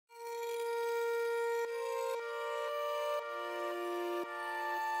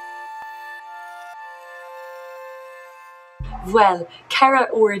Well, Cara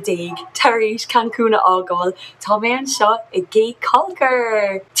or Daig, Tarish Cancuna Agol, Toman shot a CAYE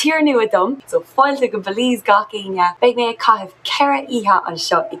CAULKER. Tier new Adam, so phárthas go Belize gach beag me caibh Cara iha an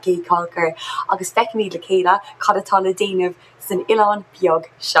shot a CAYE CAULKER. Agus feicimí le céile cadatá déanamh san ionadh beag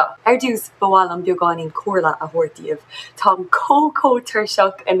seo. Dús bhil an beagán cuairla a thuirtíomh. Tá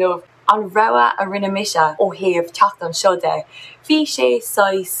tuillte an an raibh a rinne mise ó thaobh teacht an seo de. Bhí sé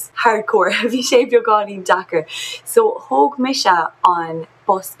sais hardcore, bhí sé beagán dachar. So thóg mise an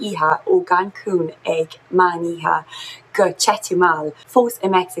bus ihe ó Cancún ag man ihe go Chetumal, fós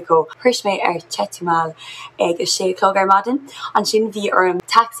in Mexico. Pris mé Chetumal ag a 6 clog armadan. An sin bhí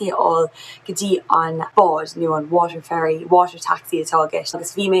taxi all go dtí an bod nó an water ferry, water taxi atá gist.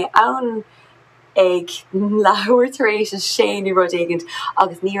 Agus bhí mé ann ag lehuairtaréis sé ní rud éigent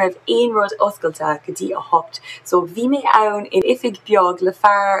agus ní raibh aon rud oscailta go dtí a hocht. So bhí mé ann in ifig beag le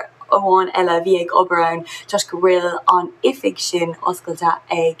fearr amháin eile bhí ag obair ann tuis go bhfuil an ifig sin oscailta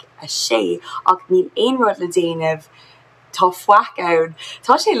ag a 6 ach níl aon rud le déanamh tá foic ann.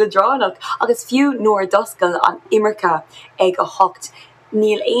 Tá sé le dránach agus fiú nuair doscail an imirce ag a hocht.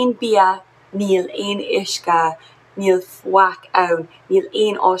 Níl aon bia, níl aon uisce, níl foic ann, níl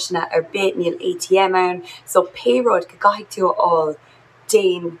aon áisina ar bit, níl ATM ann. So péród go gcaithfidh tú all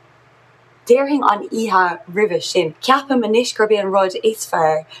déan déirthing an ihe ribh sin. Ceapam inis gur bíonn rud is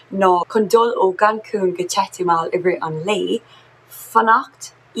fearr ná chun dul ó Cancún go Chetumal i bhrí an lé,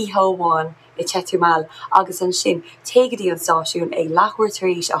 fanacht ihe amháin i Chetumal agus an sin tégadí an stáisiún ag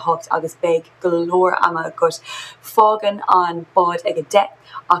lehuairtaréis a hocht agus beag go leor ama go fágan an bod ag a de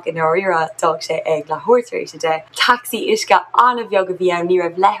ach in áíre dag sé ag lehuairtaréis a de. Taxi isce anna bheag a bhí ann, ní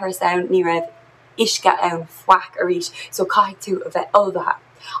raibh lethras ann, ní raibh isce ann foic arís, so caiithfidh tú a bheith ulbathe.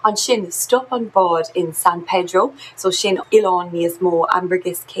 An sin stop an bod in San Pedro, so sin Ileán níos mó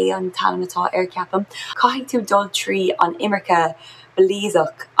ambergus cé an talamatá ar ceapam. Caiithfidh tú dul trí an imirce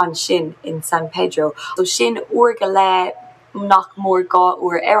Belizeach an sin in San Pedro. So sin uair go le nach mór gá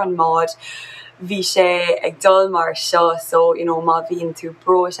uair ar an mád, bhí sé ag dul mar seo, so má bhíonn tú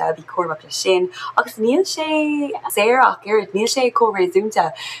bróis a bhí cuairmach le sin. Agus níl sé séarach irid, níl sé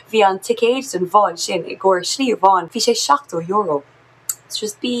comhréadúnta. Bhí an ticéid den bháin sin i gcóir slí bháin, bhí sé €7. It's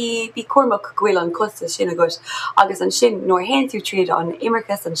just bí cuairmach gohfuil an costa sin agat. Agus an sin nóir haon tú tríad an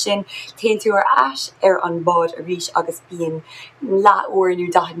imirchas an sin, taon tú ar ais ar an bod a rís agus bíonn lá uair nó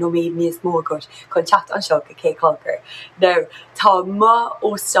 10 nóiméad níos mó agat chun teacht an seo go CAYE CAULKER. Now, tá ma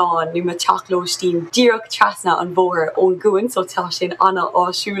óstáin nó ma teachlóistín díreach trasna an bhór ón gúin, so tá sin anna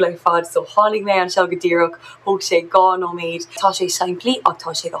áisiúla fad, so háling mé an seo go díreach, thóg sé 2 nóiméad. Tá sé seimpli ach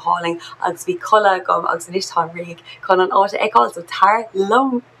tá sé go háling agus bhí colla gom agus an istá riig chun an áit eáil, so tar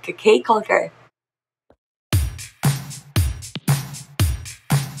long go CAYE CAULKER.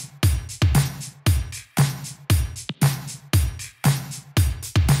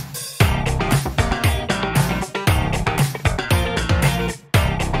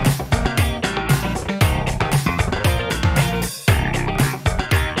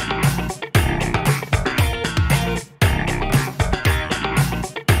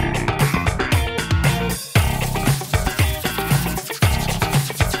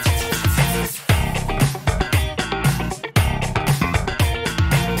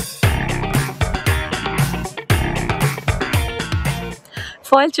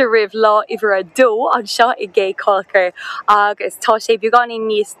 Fáilte ribh lá ibhar a dó an seo i CAYE CAULKER agus tá sé beagán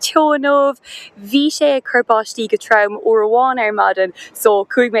níos teónmh, bhí sé ag churbáistí go trom ó amháin ar madan, so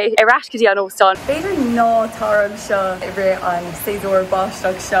chuig mé ar ais go dtí an óstáin. Féidir nátharm seo i bhrí an séadúir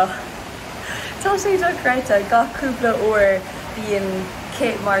báisteach seo. Tá sé dochreidte gach cúpla uair bíonn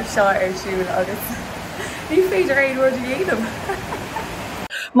cit mar seo ar siúil agus ní féidir aon rud a dhéanam.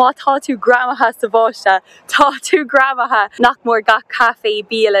 Má tá tú gramathe sa bháiste, tá tú gramathe nach mór gach caifé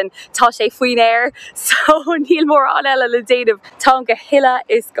bíalann, tá sé faoin air, so níl mór an eile le déanamh. Tá go hiile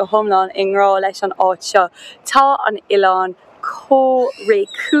is go thomláin i ngrá leis an áit seo. Tá an Ileán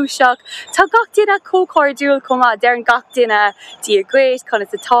có-récúiseach. Tá gach duine có-cairdiúil comá dear an gach duine diaghréis chun is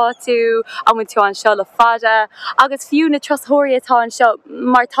atá tú, amhain tú an seo le fada, agus fiú na trasthóirí atá an seo,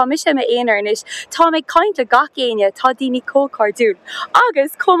 mar tá mise me éonar inis, tá méid caint le gach aine tá daoine có-cairdiúil.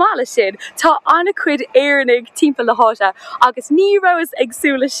 Agus comá le sin, tá anna cuid éarnig timpeall le háite, agus ní rogha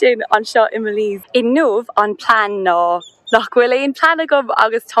agsúla sin an seo i Belize. I nómh an plán ná nach bhfuil éon plan agam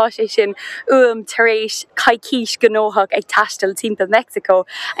agus tá sé sin tar éis caiiciis gnóthach ag taistil timpeall Mexico.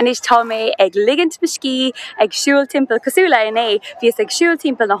 Anis tá mé ag ligint mascí ag siúil timpeall cosúla in bhíos ag siúil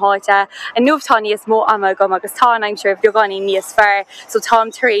timpeall na háite a nuamhtá níos mó ama agam agus tá aimsir beagání níos fearr, so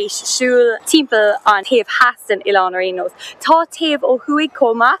tám tar éis siúil timpeall an taobh heastan Ileán Arénos. Tá taobh ó thuaigh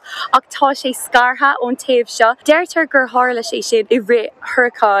comma ach tá sé scartha ón taobh seo. Deirtar gur tharla sé sin I ri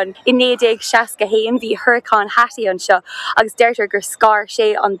hurricán I 1961 bhí hurricán Hattie an seo agus deirtar gur scar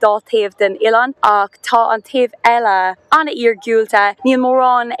sé an dá taobh den Ileán ach tá an taobh eile anna iargiúilte níl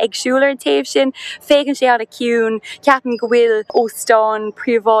mórán ag siúlar an taobh sin fégann sé anna ciún ceapan go bhfuil óstán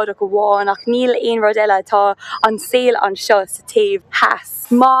príomháid go bháin ach níl aon rud eile tá an saoil an seo sa taobh heas.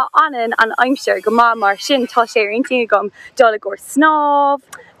 Má anan an aimseir go má mar sin tá sé rinting agam dul gur snáb,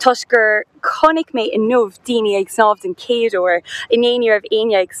 tuis gur connic mé in nuamh daoine ag snáb den céadúir in éonar of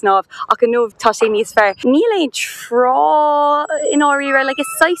aine ag snáb ach an nuamh tá sé níos fearr. Níl éon trá in áíre le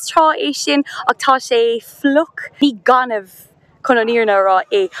is 6 trá é sin ach tá sé fluch ní ganmh chun an íarna rá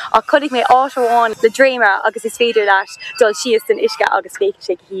é ach chunig mé áháin le dréime agus is féidir leis dul sios den isce agus féic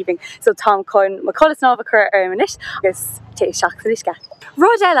sé híbing, so tá chun má cholas nábh chur armanis agus té seach san isce.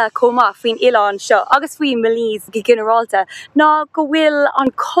 Rud eile comá faoin Ileán seo agus faoin Belize go ginearálta ná go bhfuil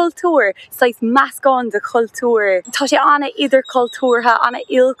an cultúr sais meascán de cultúr. Tá sé anna idir cultúrtha anna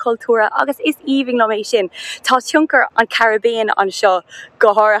ilchultúrtha agus is íbhing le mé sin. Tá tionchar an Caribbean an seo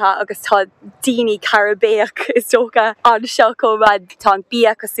go háirithe agus tá daoine Caribbeach is tócha an seo comá tá an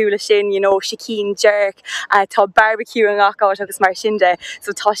bíag cosúla sin, sicín jerk, tá barbecue an gach agus mar sinnde,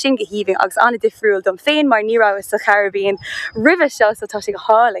 so tá sin go híbhing agus anna difriúil dom féin mar ní rah sa Caribbean ribh seo so tá sé go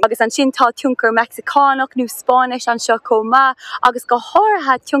háling. Agus an sin tá tionchar Mexicánach nó Spáinis an seo comá agus go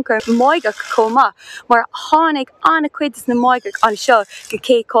háirithe tionchar maigach comá mar tháinig anna cuid na maigach an seo go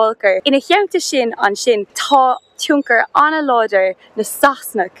CAYE CAULKER. Ina cheanta sin an sin tá tionchar anna láidir na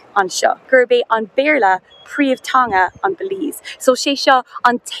Sasnach an seo gur bé an béarla príomhtanga an Belize. So sé seo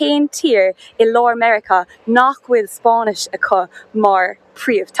an tain tír I Lá America nach bhfuil Spáinis acu mar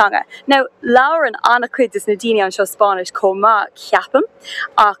príomhtanga. Now, leabhar an anna cuid is na daoine an seo Spáinis comá ceapam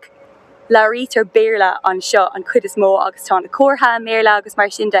ach Larítar béarla an seo an cuid is mó agus tá na cóirtha méarla agus mar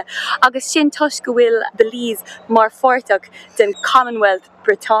sinnde agus sin tuis go bhfuil Belize mar fórtach den Commonwealth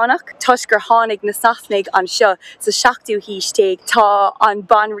Británnach. Tuis gur tháinig na Sasnaigh an seo sa 7ú haois tá an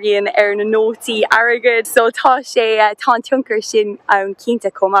banríon na nótaí airgid, so tá sé tá tionchar sin an cínta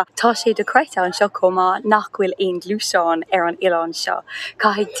comá. Tá sé dochreidte an seo comá nach bhfuil aon glúiseán an Ileán seo.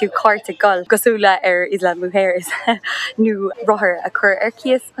 Caithfidh tú cuairt gal cosúla Isla Mujeres nó rothair a chur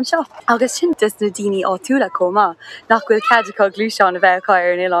cias an seo. Agus sin dus na daoine áitiúla comá nach bhfuil cadiceá glúiseán a bheith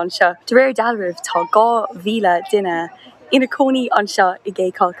an Ileán seo. De réir dalribh tá 2,000 duine ina cónaí an seo I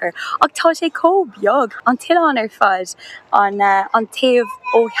CAYE CAULKER ach tá sé beag an tileán fad an taobh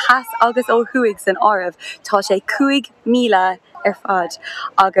ó heas agus ó thuaigh san áireamh tá sé 5,000 fad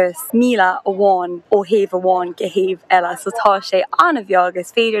agus 1,000 amháin ó thaobh amháin go thaobh eile, so tá sé anna bheag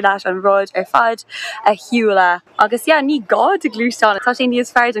agus féidir leis an rud fad a hiúla agus ní gá de glúiseán tá sé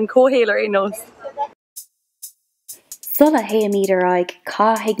níos fearr an cóhéalar Arénos. Sulla héamíad aig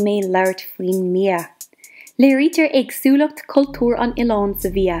caithfidh mé labhairt faoin mia. Léirítear agsúlacht cultúr an Ileán sa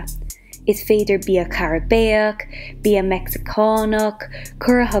bhia. Is féidir bíag Caribbeach, bíag Mexicánach,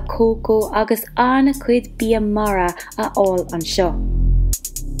 cuireadh cócó agus anna cuid bíag mara a fháil an seo.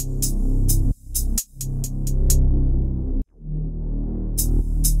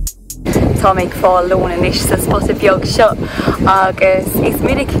 Tá méid fáil lona inis sa spota beag seo agus is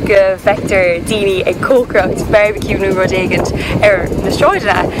minic go bheictear daoine ag cócracht barbecue nó rud éigent na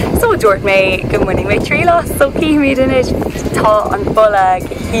stráidena. So dúirt mé go mbuinnig mé trí las so cíimiid inis tá an bolla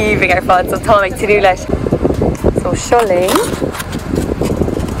go híomhing fad so tá méid tidú leis. So seoling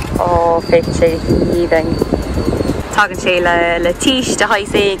féic sé híomhing. Tágann sé le tíis de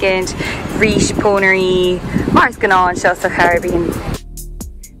hais éigent, rís pónarí, mars gná an seo sa Caribbean.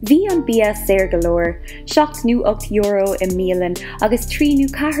 Bhí an bia séir go leor, 7 nó 8 euro I mílean agus 3 nó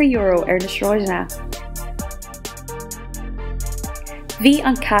 4 euro na sráidena. Bhí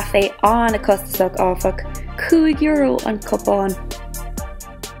an caffé anna costasach áfach, 2 euro an cupán.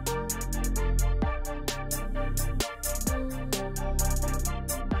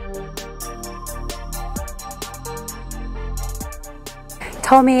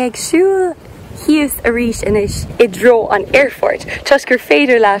 Tá mé ag siúil híos a rís inis I dro an airport. Tuis gur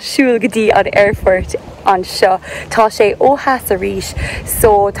féidir le siúil go dtí an airport an seo. Tá sé ótheas a rís,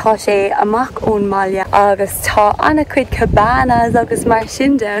 so tá sé amach ón mbaile agus tá anna cuid cabanas agus mar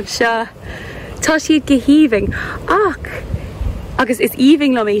sinnde an seo. Tá siad go híomhing ach agus is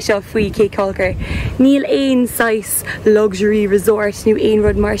even lo mé seo faoi CAYE CAULKER. Níl éon sais luxury resort nó éon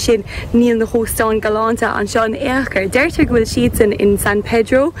rud mar sin, níl na hóstán galanta an seo an éachar. Deirtear go bhfuil siad san in San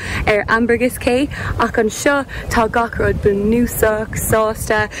Pedro Ambergris Cay ach an seo tá gach rud bunúsach,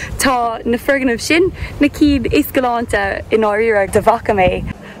 sásta, tá na ferganmh sin na cíd is galanta in áireach de bhaca mé.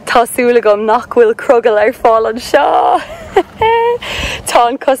 Tásúla gom nach bhfuil crugal ar fáil an seo. Tá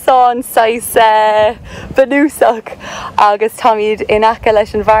an cosán sais bunúsach agus tá iad in aice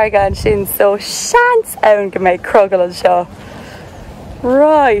leis an bharga an sin so seans ann go méid crugal an seo.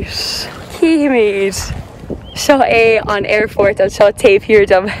 Right, cíimiid. Seo é an airport an seo taobh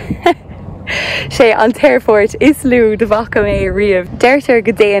hirdom. sé an airport is lú de bhaca mé riamh. Deirtear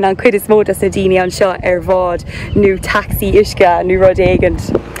go déan an cuid is móta sa daoine an seo ar bhád nó taxi isce nó rud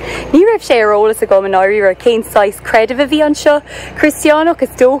éigent. Ní raibh sé arolalas a go an áiríre cén sais creidimh a bhí an seo, Cristiánach is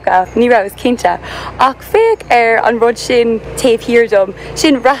dócha, ní raibh is cinnte. Ach féach ar an rud sin taobh hirdom,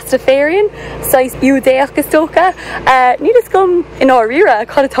 sin Rastafarian, sais iúdéach is dócha, ní is gom in áiríre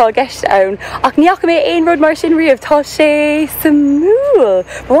chud atá gceist ann, ach níach mé aon rud mar sin riamh tá sé samúil,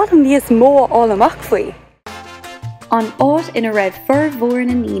 bhil an níos mó all amach faoi. An áit ina raibh fur mhór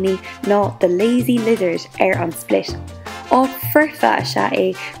na níní ná the lazy lizard ar an split. Áit furfa se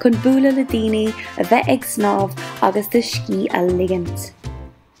é chun búla le daoine a bheith ag snámh agus de scí a ligint.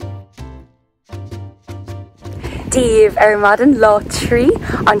 Díobh ar madan lá trí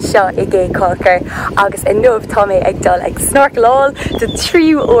an seo i CAYE CAULKER agus in nuamh tá mé ag dul ag snorkeláil de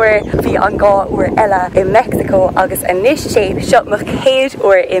 3 uair bhí an 2 uair eile in Mexico agus inis sé seo mo 1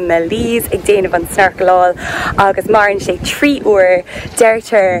 uair in Belize ag déanamh an snorkeláil agus marann sé 3 uair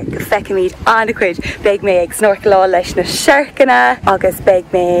deirtear go feicimid anchuid beag mé ag snorkeláil leis na seircanna agus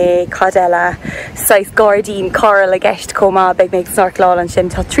beag mé cad eile 6 gardín coral a gceist comá beag mé ag snorkeláil an sin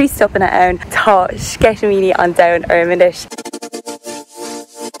tá 3 stopanna ann tá sceisiomíní an domhan ar minis.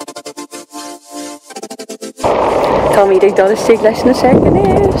 Tá míad ag dul istigh leis na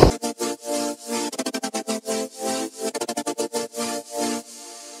seircanis.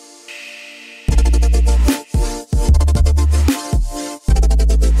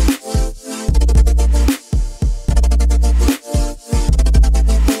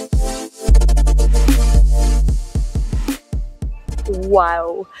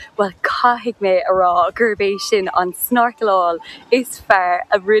 Wow, well caithfidh mé ará gurbééis sin an snorkeláil is fearr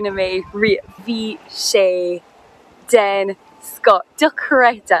a rinne mé bhí sé den Scott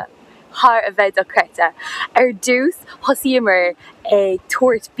dochreidte haar a bheith dochreidte. Ar dús thosaíomar ag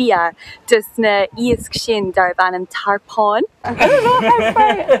tuairt bia dus na íosc sin dar bannam tarpáin. I don't know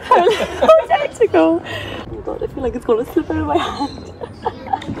how far to go. Oh my god, I feel like it's going to slip out of my hand.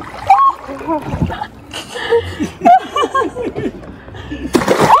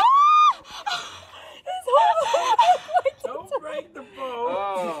 Don't break the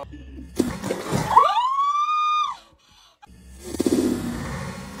boat.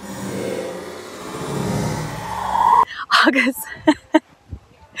 Agus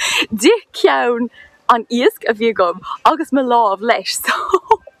Dic ceann an íosc a bhí agam agus me lámh leis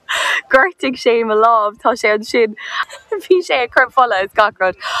so Gurtig sé me lámh tá sé an sin bhí sé a crumfola is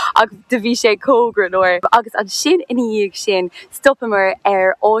gacrod agus de bhí sé cógran or agus an sin ina dhéag sin stoppamar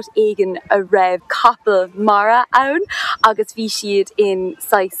ar áit éigen a raibh capal mara ann agus bhí siad in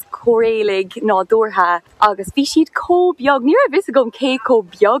sais choréalaigh nádúrtha agus bhí siad cóbeag ní raibh is a gom cé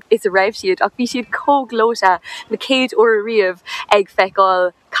cóbeag is a raibh siad ach bhí siad cóglóta na céad ó riamh ag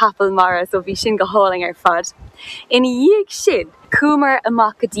feiceáil capal mara so bhí sin go háling ar fad. Ina dhéag sin cúmar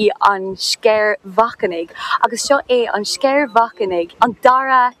amach go dtí an scéir bhacanig agus seo é an scéir bhacanig an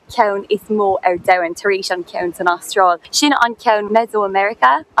dara ceann is mó ar domhan tar éis an ceann san Austrráil. Sin an ceann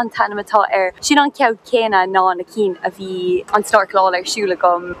Mesoamerica an tanamatá ar sin an ceann céine ná na cín a bhí an snorkeláil ar siúla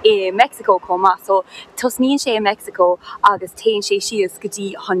gom i Mexico comá so tosníonn sé in Mexico agus téann sé sios go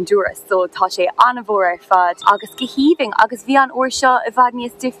dtí Honduras so tá sé anmhór ar fad agus go híbing agus bhí an uair seo a bhad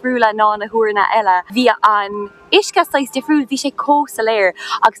níos difriúla ná na huairna eile bhí an Isca sais difriúil bhí sé có sa léir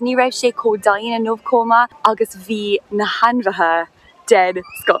agus ní raibh sé có daine nómh comá agus bhí na hanmhathe dead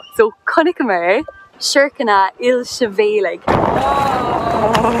Scott. So chunig mar seircanna ilchultúrtha.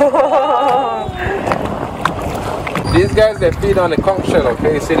 These guys, they feed on the conch shell,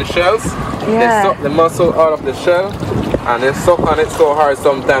 okay? You see the shells? Yeah. They suck the muscle out of the shell and they suck on it so hard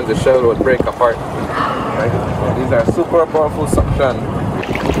sometimes the shell would break apart. Right? These are super powerful suction.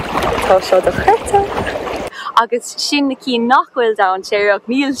 Tá seo dochreidte. agus sin na cí nachhfuil da an séireach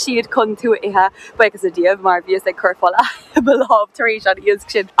níl siad chun tú ithe buchas a díobh mar bhíos ag chuirfáil beláb taréis an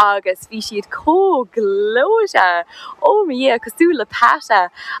iasc sin agus bhí siad cóglóise ó mí cosú le pata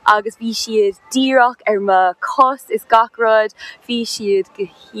agus bhí siad díreach ar ma cos is gachrod bhí siad go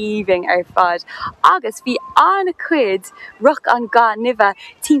híomhing ar fad agus bhí anna cuid ruch an ga nimhe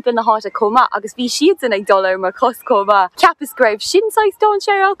timp na háta comá agus bhí siad in ag dul ar ma cos comá ceapas greibh sin sais don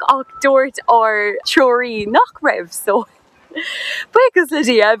séireach ach dúirt or troirí nach raibh so buchas le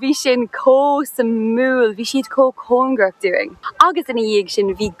dia bhí sin samúil bhí siad congrach doing agus in dhéag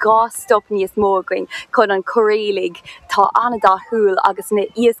sin bhí gá stop níos mó going chun an chorélig tá anna dathúil agus na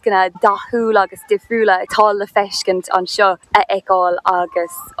iascanna dathúil agus difriúla tá le feiscint an seo a eáil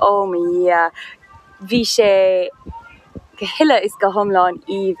agus bhí sé Hille is go homláin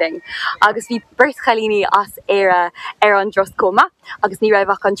íhing agus bhí burt chalíní as éire ar an dros comma agus ní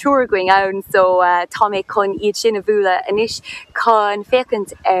raibh ach an trúr going ann so tá mé chun iad sin a bhúla inis chun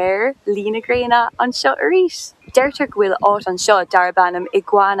fécant ar lína gréine an seo arís. Deirtear bhfuil áit an seo darbannam i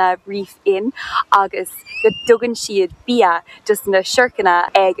gcuáine riomh in agus go dugan siad bia just na siorcanna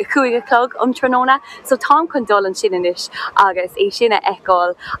ag a chuaigh clog tróna so tám chun dul an sin inis agus é sinna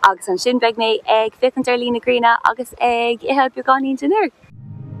eáil agus an sin beag mé ag fécant ar lína gréine agus ag ihe beagán ingineer.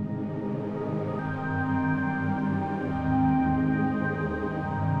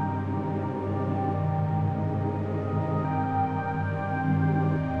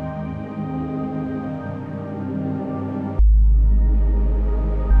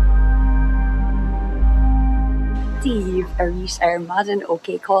 Díomh arís ar madan ó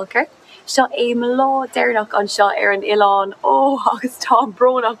CAYE CAULKER. Seo é lá deirnach an seo ar an Ileán agus tá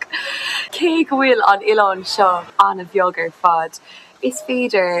brónach cé go bhfuil an Ileán seo anna bheag ar fad. Is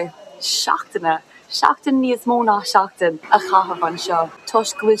féidir seachtain níos mó ná seachtain a chahabh an seo.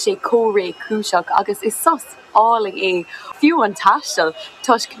 Tus go bhfuil sé córé cúiseach agus is sos áling é fiú an taistil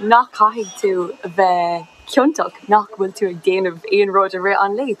tus nach caiigh tú bheith Kiontok nach bhfuil tú ag déanamh aon rud a ré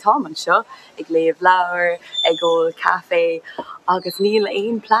an lé tám an seo ag léamh leabhar ag ggóil cafe agus níl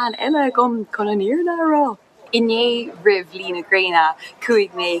aon plán eile gom chun an iarna rá. Inné rih lína gréine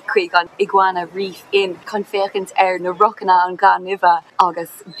chuig mé chuig an iguana riomh in chun féchant ar na rochanna an gá nimhe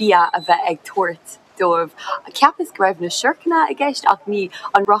agus bia a bheith ag tuairt. Dóibh ceapas go raibh na siorcanna a gceist ach ní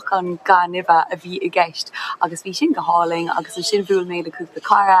an roch an gá nimhe a bhí a gceist agus bhí sin go háling agus an sin bhúil méid le cúpla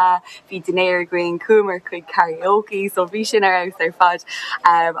cara bhí duine going cúmar chuig karaoke so bhí sin ar aus ar fad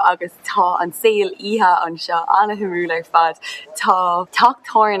agus tá an saoil ihe an seo anna thimúil ar fad tá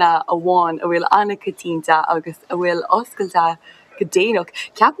teachtarna a bháin a bhfuil anna catínta agus a bhfuil oscailta go déanach.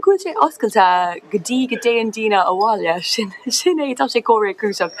 Ceap go sé oscailta go déan dína a bháile sin é tá sé cóir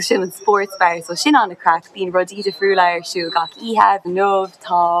cúiseach sin an sportsbar so sin anna crack bíon rodí de friúla ar siú gach ihe nómh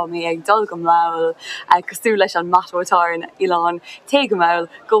tá mé ag dul go mláil cosú leis an matmótar an Ileán té go máil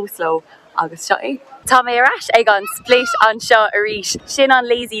go-slow agus seo é. Tá mé arás ag an split an seo arís. Sin an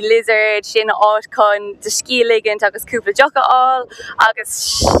lazy lizard, sin áit chun de scíligint agus cúpla jochaáil agus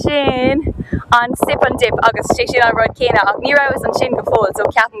sin an sip an dip agus sé sin an rud céine ach ní raibh an sin go fóil so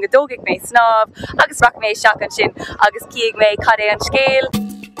ceapan go dóigh mé snáb agus rach mé seach an sin agus ciaigh mé cad é an scéal.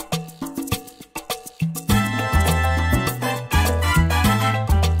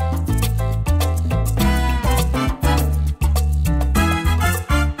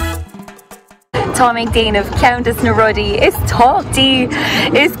 Tá ag déanamh ceantas na rudaí is táchtaí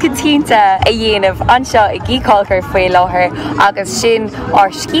is cotínta a dhéanamh anseo i CAYE CAULKER faoi láthair agus sin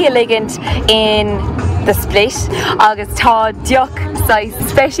ar scíaligint in the split agus tá deoch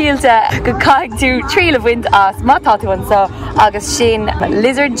speisialta go caiigh tú trí le bhaint as mátá tú an sa agus sin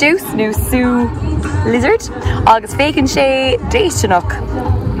lizard juice nó sú lizard agus fécinn sé déisteach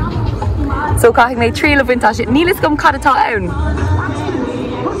so caiigh mé trí le bhaint as nílas gom cadatá ann.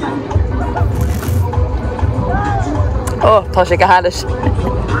 Tá sé go hális.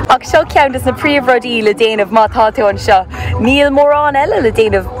 Ach seo ceantas na príomhrodí le déanamh mátá tú an seo. Níl mórán eile le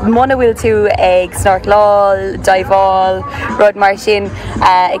déanamh mna bhfuil tú ag snortláil, daibháil, rud mar sin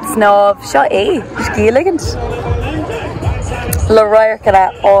ag snáb seo é scíaligint. Le roiirceanna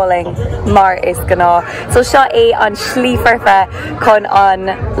áling mar is gná. So seo é an slífarfa chun an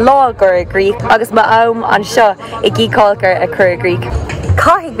lágur a Gríoch agus ma am an seo i CAYE CAULKER a chur a Gríoch.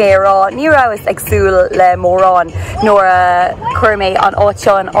 Caiigh mé rá, ní raibh agsúil le mórán nóair a chuir mé an áit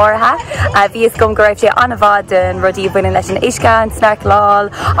seo an ortha. Bhíos gom go raibh sé anna bhd den rudí bhuiine leis an uisceán snortláil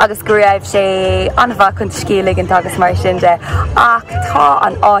agus go raibh sé anna bhd chun scíaligint agus mar sin de ach tá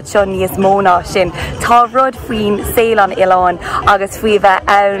an áit seo níos móna sin. Tá rud faoin saoil an Ileán agus faoi bheith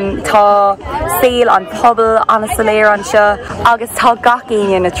ann tá saol an pobl an soléir an seo agus tá gach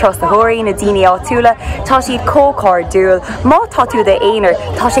aine na trosathirí na daoine á túla tá siad cairdiúil má tá tú de éonar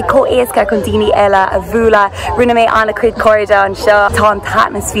tá sé éasca chun daoine eile a bhuala rinne mé anna cuid cóirde an seo tá an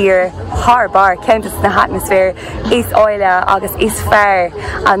atmaisféar bar countess na atmaisféar is áile agus is fearr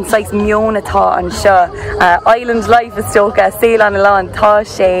an sais mion atá an seo island life is stocha saol an lá tá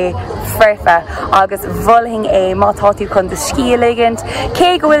sé frefa agus bhulling é má tá tú chun de scia ligint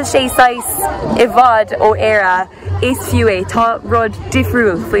cé go bhfuil sé sais I bhfad ó éire is fiú é tá rud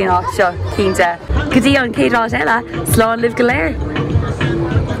difriúil faoin áit seo cínte. Go dtí an céad ráit eile, slán libh go léir.